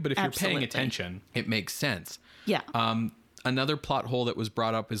for you. But if you're paying attention, it makes sense. Yeah. Another plot hole that was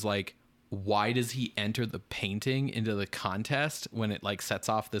brought up is like, why does he enter the painting into the contest when it like sets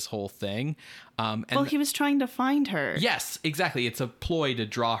off this whole thing? And well, he was trying to find her. Yes, exactly. It's a ploy to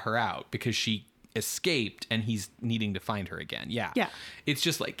draw her out because she escaped and he's needing to find her again. Yeah. It's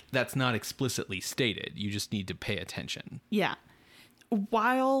just like, that's not explicitly stated. You just need to pay attention. Yeah.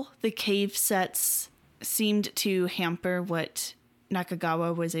 While the cave sets seemed to hamper what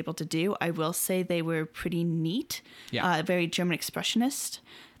Nakagawa was able to do, I will say they were pretty neat. Yeah. Very German expressionist.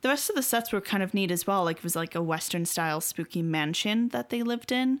 The rest of the sets were kind of neat as well. Like, it was like a Western style spooky mansion that they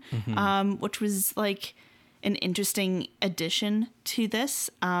lived in, which was like an interesting addition to this.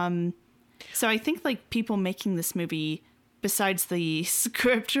 So I think like people making this movie, besides the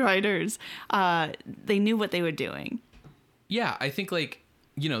script writers, they knew what they were doing. Yeah, I think like,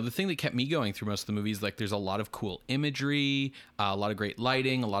 you know, the thing that kept me going through most of the movies, like there's a lot of cool imagery, a lot of great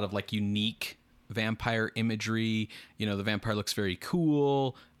lighting, a lot of like unique vampire imagery. You know, the vampire looks very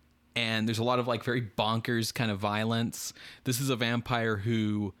cool. And there's a lot of like very bonkers kind of violence. This is a vampire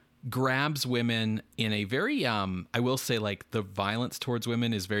who grabs women in a very, I will say like the violence towards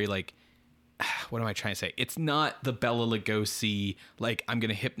women is very like, what am I trying to say? It's not the Bela Lugosi, like I'm going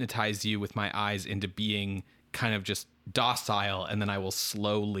to hypnotize you with my eyes into being kind of just docile and then I will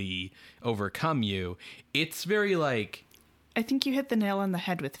slowly overcome you. It's very like, I think you hit the nail on the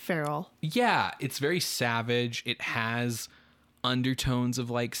head with feral. Yeah, it's very savage. It has undertones of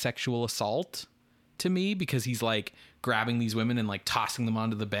like sexual assault to me because he's like grabbing these women and like tossing them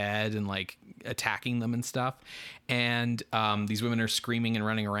onto the bed and like attacking them and stuff. And these women are screaming and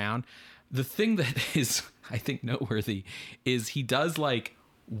running around. The thing that is, I think, noteworthy is he does like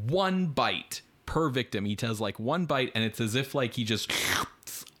one bite per victim. He does like one bite and it's as if like he just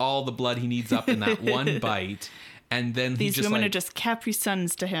all the blood he needs up in that one bite. And then These he just women like, are just Capri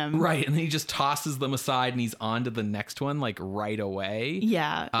Suns to him. right, and then he just tosses them aside and he's on to the next one like right away.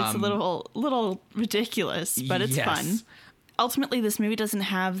 Yeah, it's a little ridiculous, but it's yes. fun. Ultimately, this movie doesn't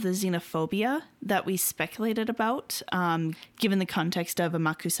have the xenophobia that we speculated about, given the context of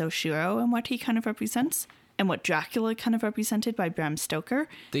Amakusa Shiro and what he kind of represents, and what Dracula kind of represented by Bram Stoker.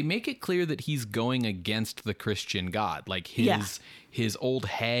 They make it clear that he's going against the Christian God. Like his old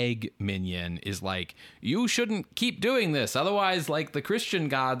hag minion is like, you shouldn't keep doing this, otherwise like the Christian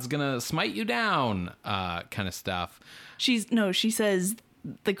God's gonna smite you down, kind of stuff. She says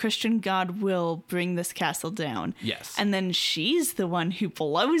the Christian God will bring this castle down. Yes. And then she's the one who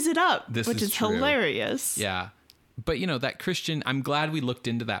blows it up, which is true. hilarious. Yeah. But, that Christian, I'm glad we looked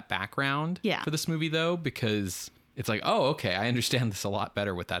into that background for this movie, though, because it's like, oh, okay, I understand this a lot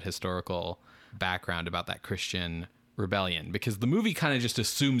better with that historical background about that Christian rebellion, because the movie kind of just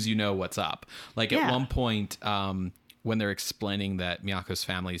assumes you know what's up. Like at one point, when they're explaining that Miyako's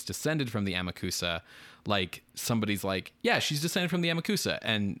family is descended from the Amakusa, like somebody's like, yeah, she's descended from the Amakusa.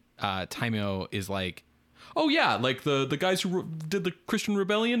 And Taimyo is like, oh yeah, like the guys who did the Christian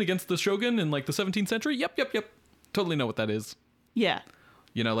rebellion against the shogun in like the 17th century. Yep. Totally know what that is. Yeah.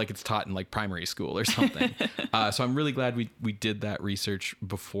 Like it's taught in like primary school or something. So I'm really glad we did that research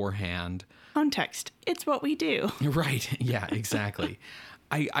beforehand. Context. It's what we do. Right. Yeah, exactly.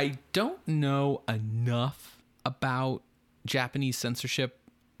 I don't know enough about Japanese censorship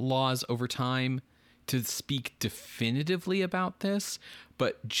laws over time to speak definitively about this,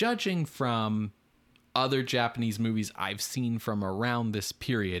 but judging from other Japanese movies I've seen from around this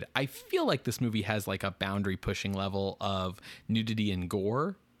period, I feel like this movie has like a boundary pushing level of nudity and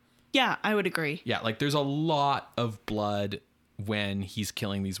gore. Yeah, I would agree. Yeah, like there's a lot of blood when he's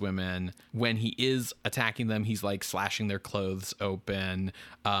killing these women. When he is attacking them, he's like slashing their clothes open.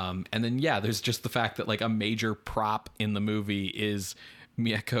 And then, there's just the fact that like a major prop in the movie is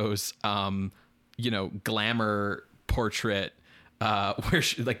Miyako's, glamour portrait, where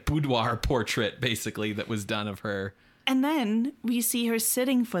she, like boudoir portrait, basically, that was done of her. And then we see her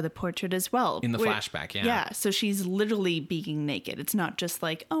sitting for the portrait as well. In the flashback, yeah. Yeah, so she's literally being naked. It's not just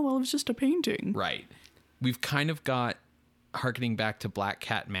like, oh, well, it was just a painting. Right. We've kind of got, harkening back to Black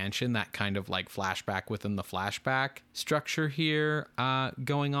Cat Mansion, that kind of like flashback within the flashback structure here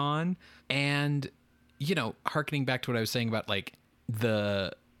going on. And, harkening back to what I was saying about like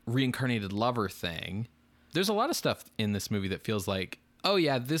the reincarnated lover thing, there's a lot of stuff in this movie that feels like, oh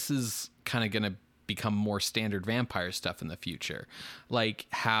yeah, this is kind of going to become more standard vampire stuff in the future. Like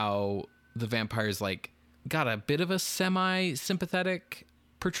how the vampires like got a bit of a semi-sympathetic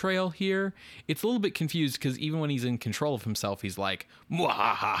portrayal here. It's a little bit confused because even when he's in control of himself, he's like,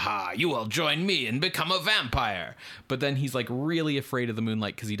 "Mwahaha, you will join me and become a vampire." But then he's like really afraid of the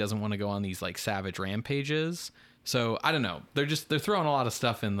moonlight because he doesn't want to go on these like savage rampages. So I don't know. They're throwing a lot of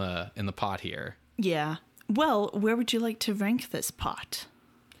stuff in the pot here. Yeah. Well, where would you like to rank this pot?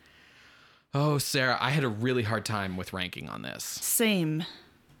 Oh, Sarah, I had a really hard time with ranking on this. Same.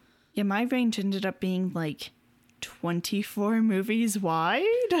 Yeah, my range ended up being like 24 movies wide.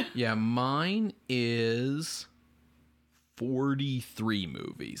 Yeah, mine is 43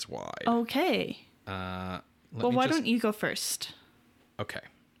 movies wide. Okay. Why don't you go first? Okay.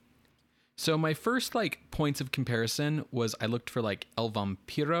 So my first like points of comparison was I looked for like El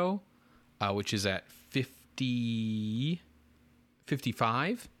Vampiro, which is at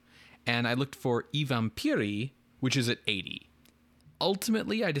 55, and I looked for I Vampiri, which is at 80.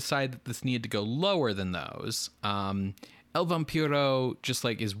 Ultimately, I decided that this needed to go lower than those. El Vampiro just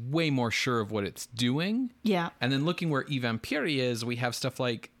like is way more sure of what it's doing. Yeah. And then looking where I Vampiri is, we have stuff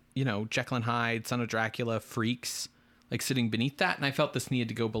like, Jekyll and Hyde, Son of Dracula, Freaks, like sitting beneath that. And I felt this needed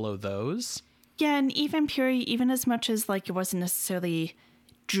to go below those. Yeah, and I Vampiri, even as much as like it wasn't necessarily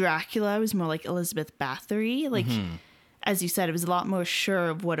Dracula, it was more like Elizabeth Bathory. Like, as you said, it was a lot more sure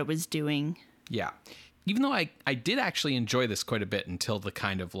of what it was doing. Yeah. Even though I did actually enjoy this quite a bit until the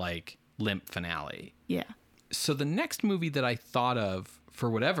kind of like limp finale. Yeah. So the next movie that I thought of, for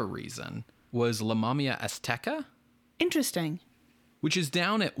whatever reason, was La Momia Azteca. Interesting. Which is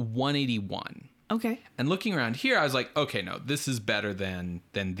down at 181. Okay. And looking around here, I was like, okay, no, this is better than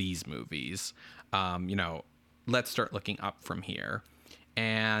these movies. Let's start looking up from here.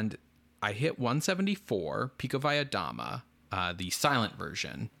 And I hit 174, Pico Via Dama, the silent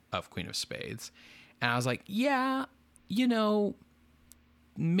version of Queen of Spades. And I was like, yeah,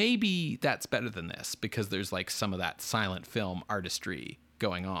 maybe that's better than this because there's like some of that silent film artistry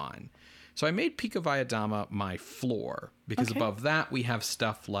going on. So I made Pico Via Dama my floor because above that we have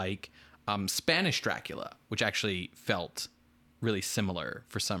stuff like Spanish Dracula, which actually felt really similar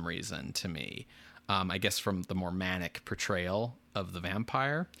for some reason to me. I guess from the more manic portrayal of the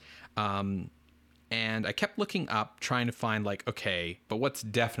vampire. And I kept looking up, trying to find like, okay, but what's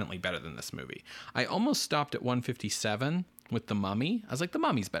definitely better than this movie? I almost stopped at 157 with The Mummy. I was like, The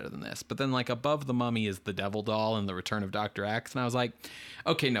Mummy's better than this. But then like above The Mummy is The Devil Doll and The Return of Dr. X. And I was like,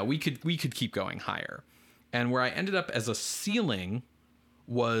 okay, no, we could keep going higher. And where I ended up as a ceiling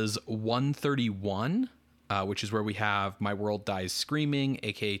was 131, which is where we have My World Dies Screaming,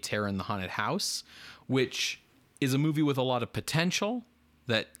 aka Terror in the Haunted House, which is a movie with a lot of potential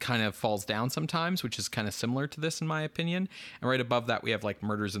that kind of falls down sometimes, which is kind of similar to this in my opinion. And right above that, we have like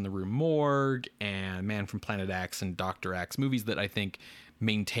Murders in the Rue Morgue and Man from Planet X and Dr. X, movies that I think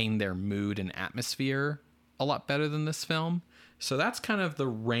maintain their mood and atmosphere a lot better than this film. So that's kind of the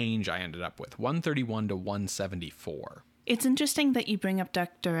range I ended up with, 131 to 174. It's interesting that you bring up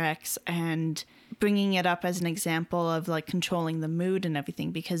Dr. X and bringing it up as an example of like controlling the mood and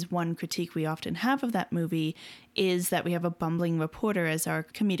everything, because one critique we often have of that movie is that we have a bumbling reporter as our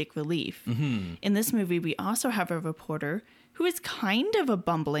comedic relief. Mm-hmm. In this movie, we also have a reporter who is kind of a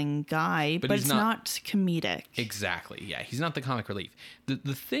bumbling guy, but it's not comedic. Exactly. Yeah, he's not the comic relief. The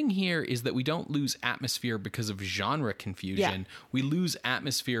thing here is that we don't lose atmosphere because of genre confusion. Yeah. We lose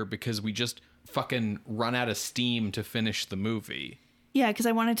atmosphere because we just fucking run out of steam to finish the movie. Yeah, because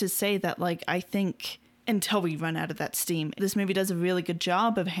I wanted to say that, like, I think until we run out of that steam, this movie does a really good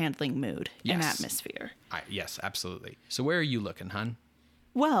job of handling mood and atmosphere. Yes, absolutely. So where are you looking, hun?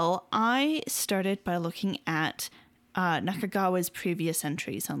 Well, I started by looking at Nakagawa's previous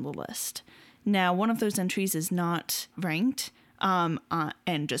entries on the list. Now, one of those entries is not ranked.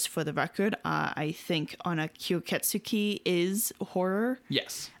 And just for the record, I think Onna Kyoketsuki is horror.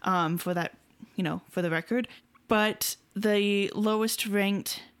 Yes. For that, for the record. But the lowest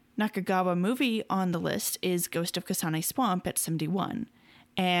ranked Nakagawa movie on the list is Ghost of Kasane Swamp at 71.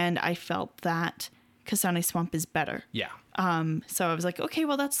 And I felt that Kasane Swamp is better. Yeah. So I was like, okay,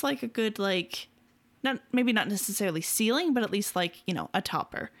 well, that's like a good, like, maybe not necessarily ceiling, but at least like, a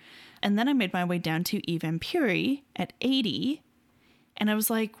topper. And then I made my way down to Eve Ampuri at 80. And I was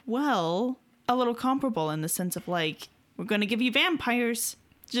like, well, a little comparable in the sense of like, we're going to give you vampires.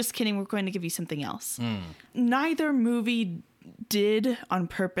 Just kidding, we're going to give you something else. Neither movie did on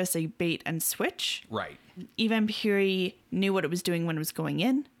purpose a bait and switch. Right. Eve Ampuri knew what it was doing when it was going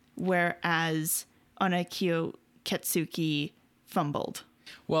in, whereas Onna Kyoketsuki fumbled.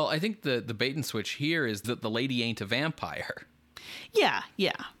 Well, I think the bait and switch here is that the lady ain't a vampire. Yeah.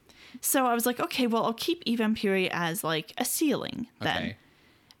 So I was like, okay, well, I'll keep Eve Ampuri as like a ceiling then. Okay.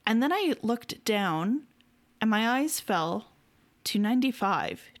 And then I looked down and my eyes fell to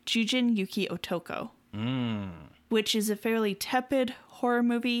 95, Jujin Yuki Otoko, which is a fairly tepid horror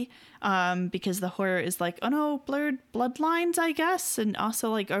movie because the horror is like, oh no, blurred bloodlines, I guess. And also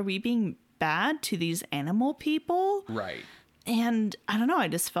like, are we being bad to these animal people? Right. And I don't know, I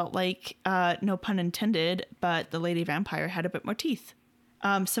just felt like, no pun intended, but the lady vampire had a bit more teeth.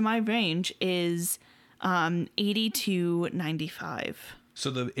 So my range is 80 to 95. So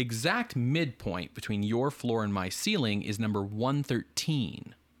the exact midpoint between your floor and my ceiling is number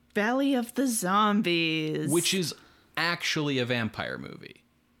 113. Valley of the Zombies. Which is actually a vampire movie.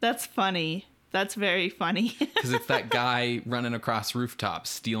 That's funny. That's very funny. Because it's that guy running across rooftops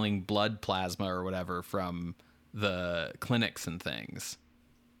stealing blood plasma or whatever from the clinics and things.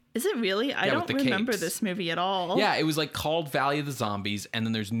 Is it really? I don't remember this movie at all. Yeah, it was like called Valley of the Zombies, and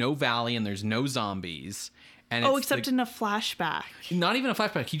then there's no valley and there's no zombies. And except in a flashback. Not even a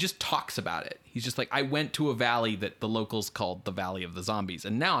flashback. He just talks about it. He's just like, I went to a valley that the locals called the Valley of the Zombies,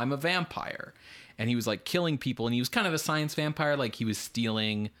 and now I'm a vampire. And he was like killing people, and he was kind of a science vampire, like he was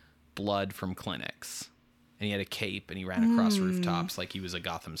stealing blood from clinics. And he had a cape, and he ran across rooftops like he was a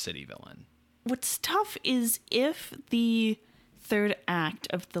Gotham City villain. What's tough is if the third act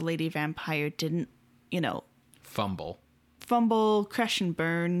of The Lady Vampire didn't, fumble, crash and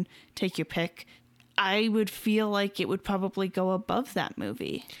burn, take your pick, I would feel like it would probably go above that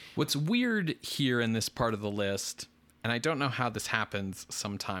movie. What's weird here in this part of the list, and I don't know how this happens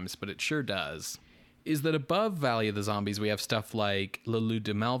sometimes, but it sure does, is that above Valley of the Zombies, we have stuff like Le Loup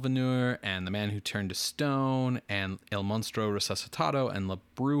de Malvenue and The Man Who Turned to Stone and El Monstro Resuscitado and La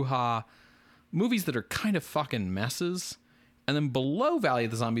Bruja, movies that are kind of fucking messes. And then below Valley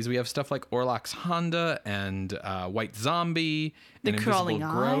of the Zombies, we have stuff like Orlax Honda and White Zombie and The Crawling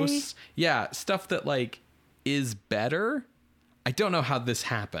Gross. Eye. Yeah, stuff that like is better. I don't know how this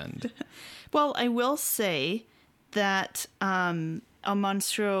happened. Well, I will say that El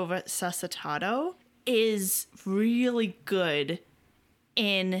Monstro Resuscitado is really good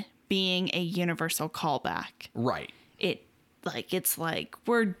in being a universal callback. Right. It Like, it's like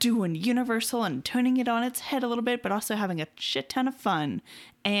we're doing Universal and turning it on its head a little bit, but also having a shit ton of fun.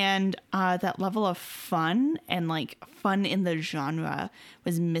 And that level of fun and like fun in the genre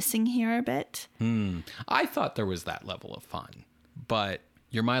was missing here a bit. I thought there was that level of fun, but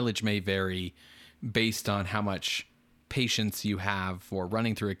your mileage may vary based on how much patience you have for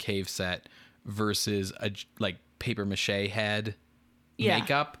running through a cave set versus a like paper mache head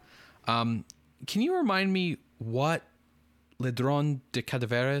makeup. Can you remind me what Ladrón de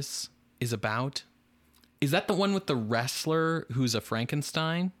Cadáveres is about? Is that the one with the wrestler who's a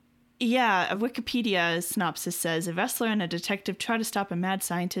Frankenstein? Yeah, a Wikipedia synopsis says a wrestler and a detective try to stop a mad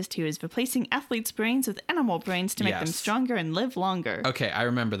scientist who is replacing athletes' brains with animal brains to make them stronger and live longer. Okay, I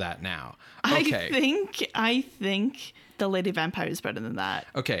remember that now. Okay. I think the Lady Vampire is better than that.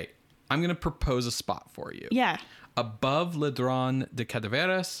 Okay, I'm going to propose a spot for you. Yeah. Above Ladrón de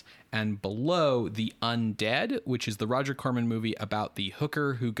Cadáveres and below The Undead, which is the Roger Corman movie about the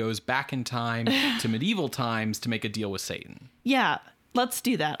hooker who goes back in time to medieval times to make a deal with Satan. Yeah, let's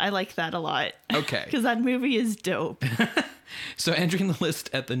do that. I like that a lot. Okay. Because that movie is dope. So entering the list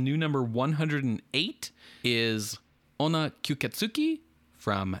at the new number 108 is Onna Kyuketsuki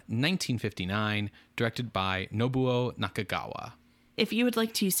from 1959, directed by Nobuo Nakagawa. If you would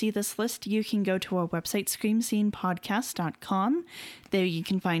like to see this list, you can go to our website, screamscenepodcast.com. There you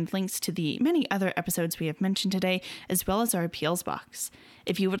can find links to the many other episodes we have mentioned today, as well as our appeals box.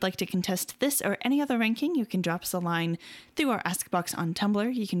 If you would like to contest this or any other ranking, you can drop us a line through our Ask Box on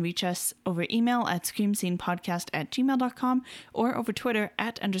Tumblr. You can reach us over email at screamscenepodcast@gmail.com or over Twitter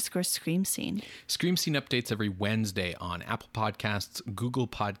 @_screamscene. Scream Scene updates every Wednesday on Apple Podcasts, Google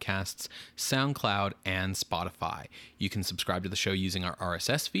Podcasts, SoundCloud, and Spotify. You can subscribe to the show using our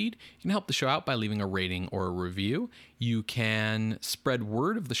RSS feed. You can help the show out by leaving a rating or a review. You can spread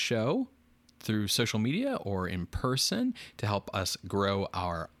word of the show through social media or in person to help us grow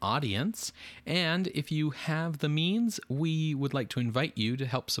our audience. And if you have the means, we would like to invite you to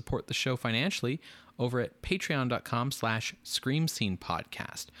help support the show financially over at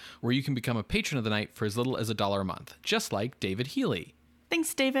patreon.com/screamscenepodcast, where you can become a patron of the night for as little as $1 a month, just like David Healy.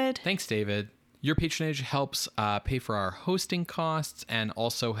 Thanks, David. Thanks, David. Your patronage helps pay for our hosting costs and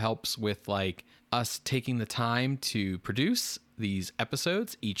also helps with like us taking the time to produce these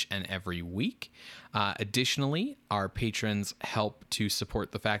episodes each and every week. Additionally, our patrons help to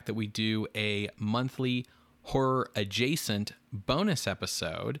support the fact that we do a monthly horror adjacent bonus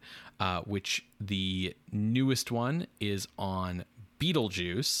episode, which the newest one is on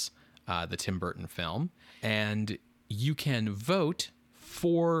Beetlejuice, the Tim Burton film. And you can vote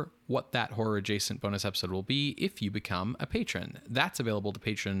for what that horror adjacent bonus episode will be if you become a patron. That's available to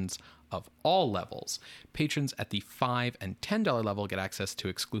patrons of all levels. Patrons at the $5 and $10 level get access to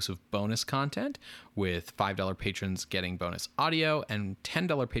exclusive bonus content, with $5 patrons getting bonus audio and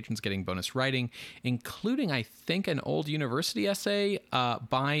 $10 patrons getting bonus writing, including, I think, an old university essay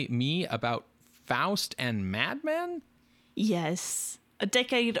by me about Faust and Mad Men? Yes. A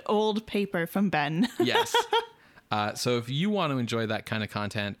decade-old paper from Ben. Yes. So if you want to enjoy that kind of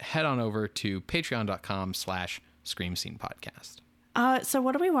content, head on over to patreon.com/screamscenepodcast. So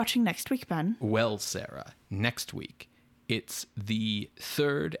what are we watching next week, Ben? Well, Sarah, next week, it's the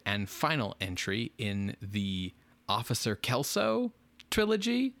third and final entry in the Officer Kelso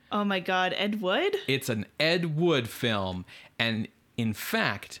trilogy. Oh my God, Ed Wood? It's an Ed Wood film. And in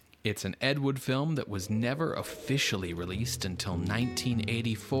fact, it's an Ed Wood film that was never officially released until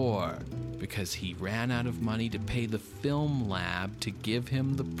 1984 because he ran out of money to pay the film lab to give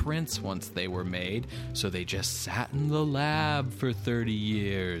him the prints once they were made, so they just sat in the lab for 30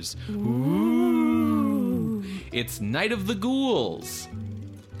 years. Ooh. It's Night of the Ghouls.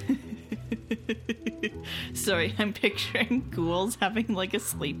 Sorry, I'm picturing ghouls having like a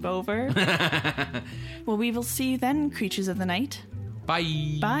sleepover. Well, we will see you then, creatures of the night.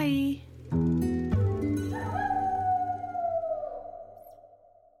 Bye. Bye.